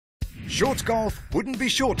ShortGolf wouldn't be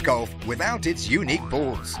ShortGolf without its unique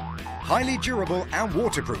balls. Highly durable and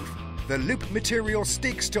waterproof, the loop material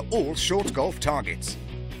sticks to all ShortGolf targets.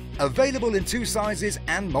 Available in 2 sizes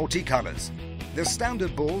and multi-colors. The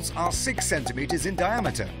standard balls are 6 centimeters in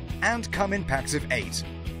diameter and come in packs of 8.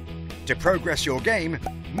 To progress your game,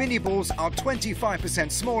 Mini-ballz are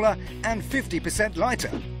 25% smaller and 50%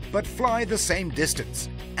 lighter, but fly the same distance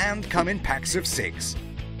and come in packs of 6.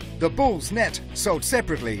 The balls net, sold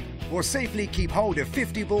separately, will safely keep hold of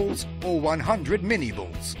 50 balls or 100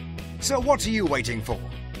 Mini-ballz. So what are you waiting for?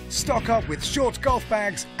 Stock up with ShortGolf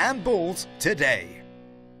bags and balls today.